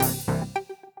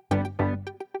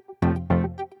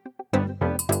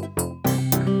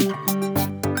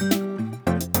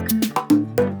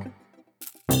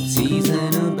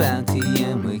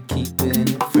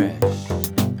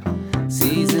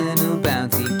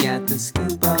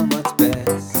scoop on what's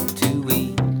best to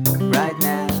eat right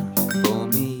now for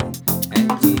me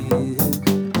and you.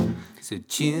 So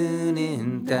tune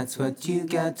in, that's what you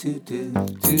got to do.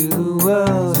 To the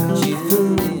world of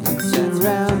food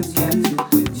surrounds you.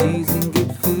 You can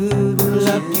get food, will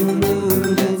up your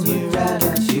mood and your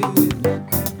attitude.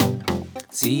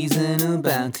 Seasonal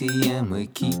bounty and we're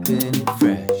keeping it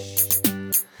fresh.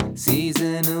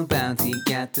 Seasonal bounty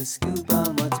got the scoop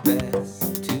on what's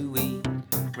best to eat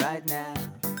right now.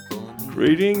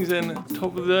 Greetings and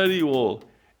top of the day to you all.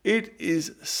 It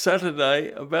is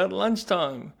Saturday about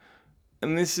lunchtime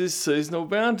and this is Seasonal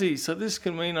Bounty. So this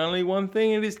can mean only one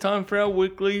thing. It is time for our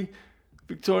weekly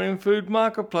Victorian Food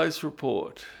Marketplace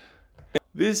report.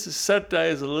 This Saturday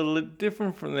is a little bit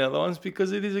different from the other ones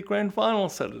because it is a grand final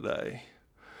Saturday.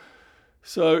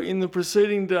 So in the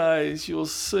preceding days, you'll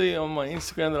see on my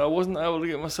Instagram that I wasn't able to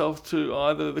get myself to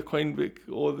either the Queen Vic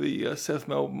or the South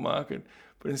Melbourne market,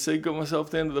 but instead got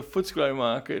myself down to the Footscray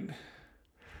market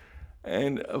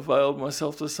and availed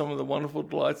myself to some of the wonderful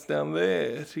delights down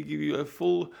there to give you a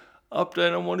full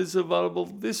update on what is available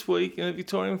this week in the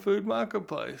Victorian Food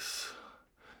Marketplace.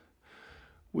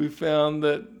 We found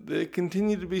that there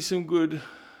continues to be some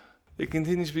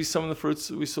of the fruits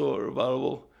that we saw are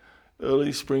available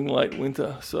early spring, late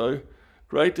winter. So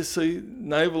great to see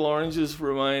navel oranges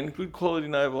good quality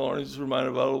navel oranges remain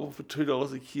available for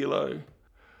 $2 a kilo.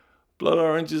 Blood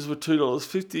oranges were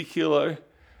 $2.50 a kilo.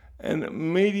 And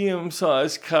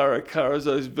medium-sized Caras,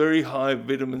 those very high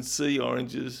vitamin C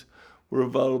oranges, were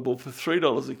available for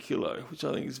 $3 a kilo, which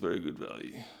I think is very good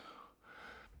value.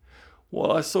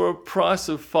 While I saw a price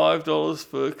of $5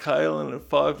 for kale and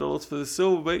 $5 for the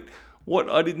silver beet,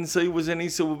 what I didn't see was any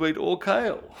silver beet or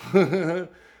kale.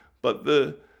 But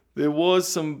there was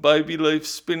some baby leaf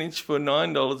spinach for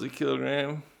 $9 a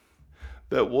kilogram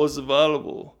that was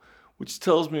available, which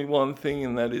tells me one thing,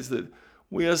 and that is that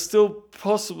we are still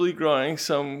possibly growing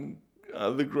some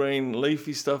of the green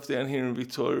leafy stuff down here in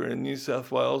Victoria and New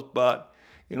South Wales, but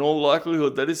in all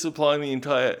likelihood that is supplying the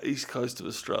entire east coast of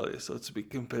Australia, so it's a bit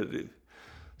competitive.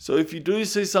 So if you do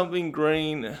see something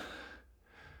green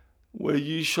where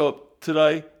you shop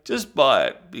today, just buy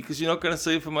it because you're not going to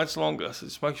see it for much longer. So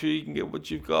just make sure you can get what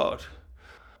you've got.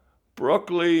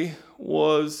 Broccoli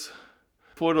was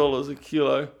 $4 a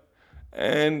kilo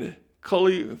and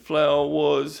cauliflower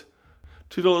was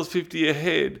 $2.50 a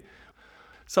head.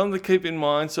 Something to keep in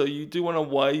mind, so you do want to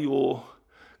weigh your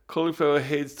cauliflower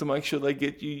heads to make sure they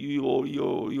get you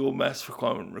your mass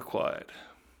requirement required,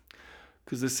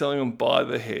 because they're selling them by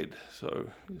the head. So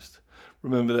just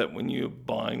remember that when you're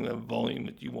buying the volume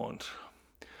that you want.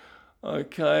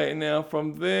 Okay, now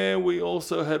from there we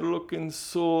also had a look and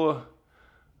saw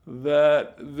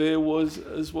that there was,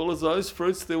 as well as those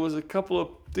fruits, there was a couple of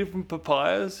different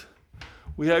papayas.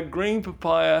 We had green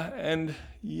papaya and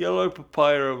yellow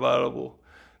papaya available.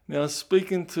 Now,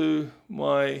 speaking to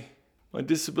my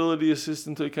disability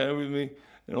assistant who came with me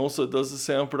and also does the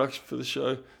sound production for the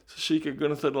show, Sashika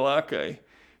Gunatadalake,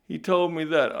 he told me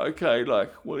that, okay,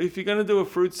 if you're going to do a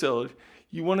fruit salad,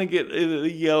 you want to get either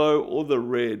the yellow or the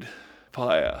red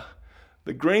papaya.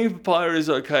 The green papaya is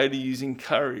okay to use in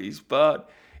curries, but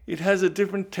it has a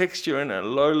different texture and a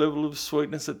low level of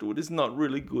sweetness that is not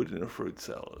really good in a fruit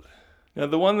salad. Now,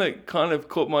 the one that kind of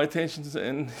caught my attention,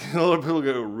 and a lot of people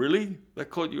go, really? That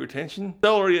caught your attention?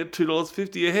 Celery at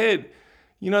 $2.50 a head.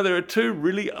 You know, there are two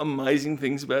really amazing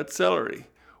things about celery.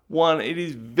 One, it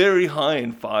is very high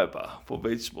in fiber for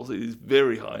vegetables. It is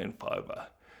very high in fiber.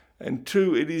 And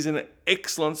two, it is an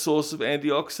excellent source of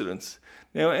antioxidants.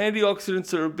 Now,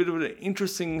 antioxidants are a bit of an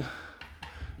interesting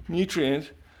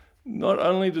nutrient. Not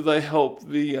only do they help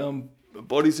the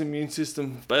body's immune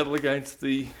system battle against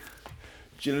the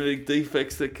genetic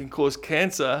defects that can cause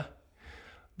cancer,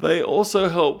 they also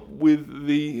help with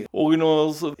the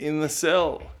organelles in the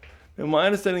cell. Now, my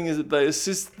understanding is that they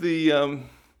assist the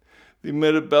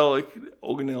metabolic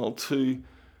organelle to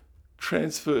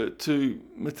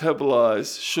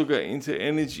metabolize sugar into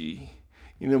energy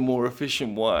in a more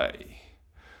efficient way.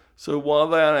 So while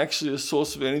they aren't actually a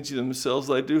source of energy themselves,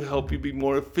 they do help you be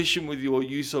more efficient with your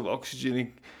use of oxygen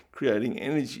in creating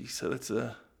energy. So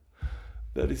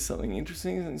that is something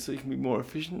interesting, and so you can be more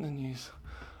efficient and use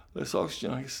less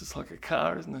oxygen. I guess it's like a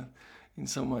car, isn't it? In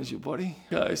some ways, your body.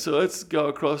 Okay, so let's go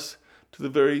across to the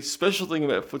very special thing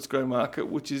about Footscray Market,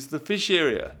 which is the fish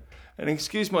area. And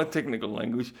excuse my technical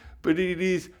language, but it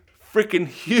is freaking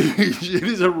huge. It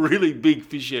is a really big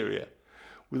fish area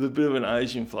with a bit of an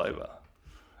Asian flavour.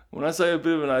 When I say a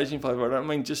bit of an Asian flavour, I don't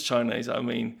mean just Chinese. I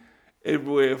mean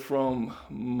everywhere from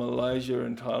Malaysia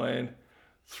and Thailand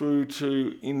through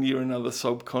to India and other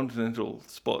subcontinental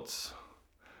spots.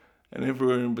 and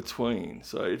everywhere in between.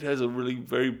 So it has a really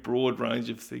very broad range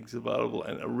of things available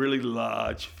and a really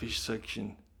large fish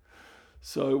section.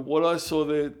 So what I saw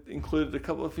there included a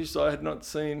couple of fish I had not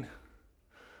seen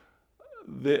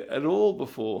there at all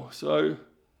before. So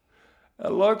a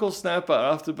local snapper,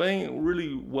 after being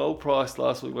really well priced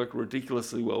last week, like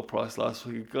ridiculously well priced last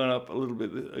week, had gone up a little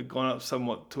bit, had gone up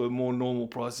somewhat to a more normal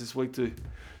price this week to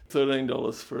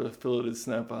 $13 for a filleted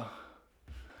snapper.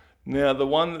 Now, the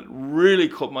one that really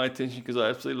caught my attention, because I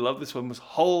absolutely love this one, was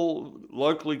whole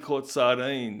locally caught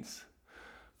sardines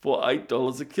for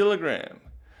 $8 a kilogram.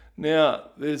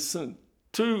 Now, there's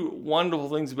two wonderful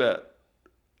things about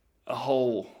a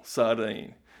whole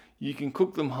sardine. You can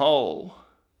cook them whole,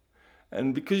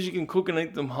 and because you can cook and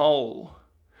eat them whole,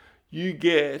 you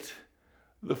get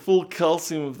the full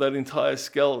calcium of that entire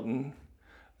skeleton,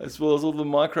 as well as all the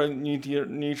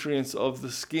micronutrients of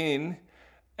the skin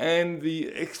and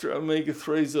the extra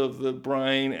omega-3s of the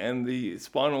brain and the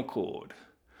spinal cord.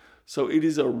 So it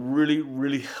is a really,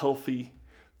 really healthy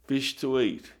fish to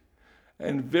eat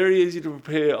and very easy to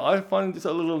prepare. I find just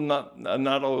a little nut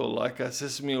oil, like a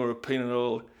sesame or a peanut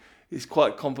oil, is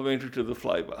quite complementary to the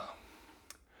flavour.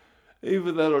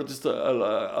 Either that or just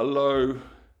a low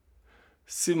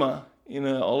simmer in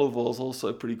an olive oil is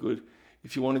also pretty good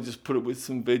if you want to just put it with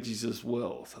some veggies as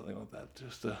well, something like that.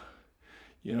 Just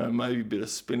maybe a bit of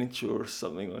spinach or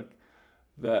something like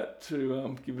that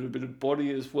to give it a bit of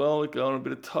body as well. Go on a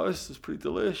bit of toast. It's pretty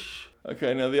delish.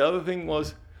 Okay, now the other thing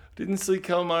was, didn't see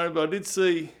calamari, but I did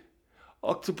see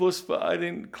octopus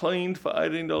cleaned for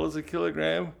 $18 a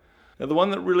kilogram. Now the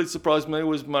one that really surprised me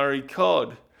was Murray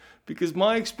cod, because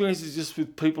my experience is just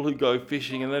with people who go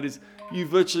fishing, and that is you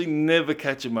virtually never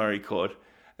catch a Murray cod.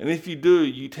 And if you do,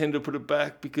 you tend to put it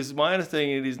back, because my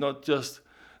understanding it is not just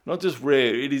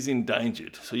rare, it is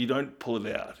endangered. So you don't pull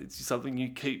it out. It's something you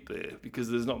keep there because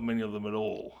there's not many of them at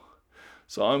all.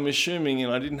 So I'm assuming,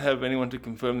 and I didn't have anyone to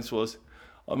confirm this was,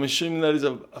 I'm assuming that is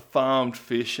a farmed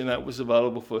fish, and that was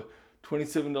available for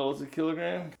 $27 a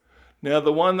kilogram. Now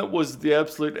the one that was the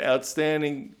absolute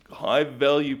outstanding high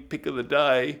value pick of the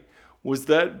day was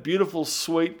that beautiful,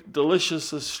 sweet,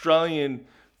 delicious Australian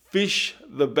fish,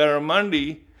 the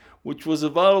barramundi, which was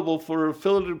available for a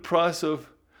filleted price of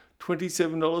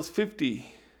 $27.50,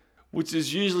 which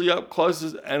is usually up close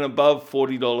and above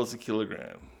 $40 a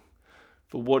kilogram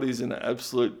for what is an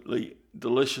absolutely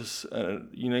delicious and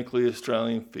uniquely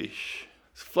Australian fish.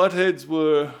 Flatheads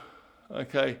were,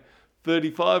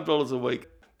 $35 a week.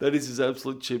 That is as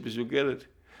absolute cheap as you'll get it.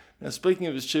 Now, speaking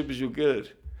of as cheap as you'll get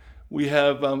it, we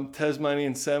have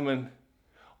Tasmanian salmon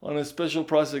on a special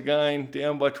price again,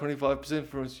 down by 25%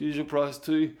 from its usual price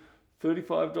to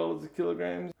 $35 a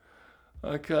kilogram.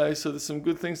 Okay, so there's some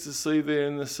good things to see there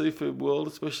in the seafood world,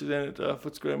 especially down at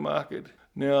Footscray Market.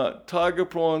 Now, tiger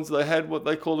prawns, they had what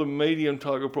they called a medium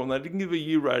tiger prawn. They didn't give a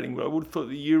U rating, but I would have thought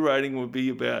the U rating would be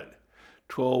about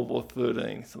 12 or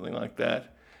 13, something like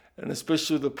that. And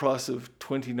especially the price of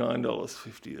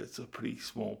 $29.50, that's a pretty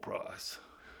small price.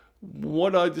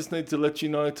 What I just need to let you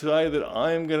know today that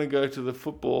I am going to go to the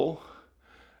football.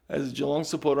 As a Geelong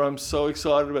supporter, I'm so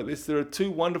excited about this. There are two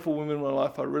wonderful women in my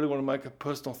life I really want to make a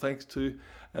personal thanks to,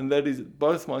 and that is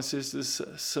both my sisters,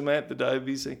 Samantha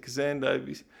Davies and Kazan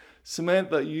Davies.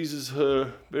 Samantha uses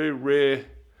her very rare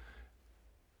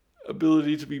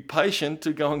ability to be patient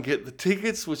to go and get the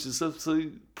tickets, which is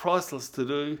absolutely priceless to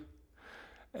do.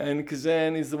 And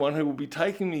Kazan is the one who will be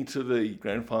taking me to the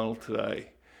grand final today.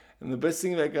 And the best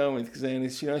thing about going with Kazan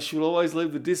is, she'll always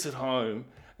leave the dis at home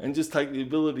and just take the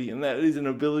ability, and that is an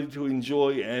ability to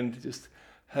enjoy and just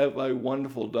have a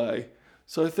wonderful day.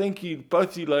 So thank you,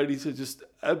 both you ladies are just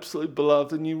absolutely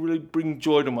beloved, and you really bring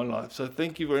joy to my life. So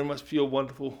thank you very much for your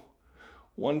wonderful,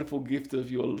 wonderful gift of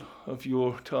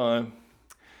your time.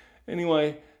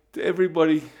 Anyway, to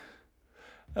everybody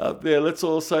out there, let's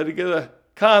all say together,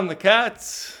 calm the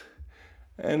cats,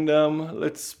 and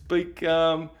let's speak.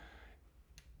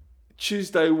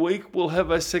 Tuesday week, we'll have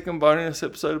a second bonus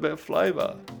episode about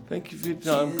flavour. Thank you for your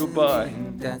time. Goodbye.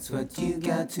 That's what you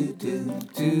got to do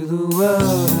to the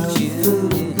world.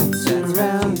 Food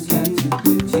surrounds you.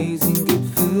 Choosing good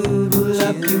food will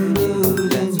up your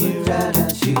mood and your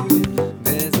attitude.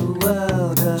 There's a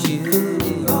world of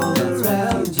food all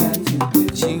around you.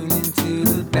 Tune into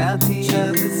the bounty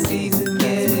of the season.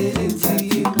 Get it into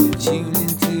you. Tune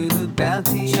into the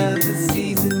bounty of the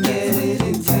season. Get it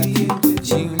into you.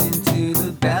 Tune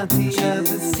bounty of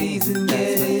the season,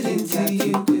 get it into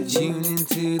you. Tune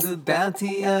into the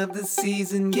bounty of the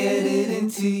season, get it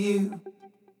into you.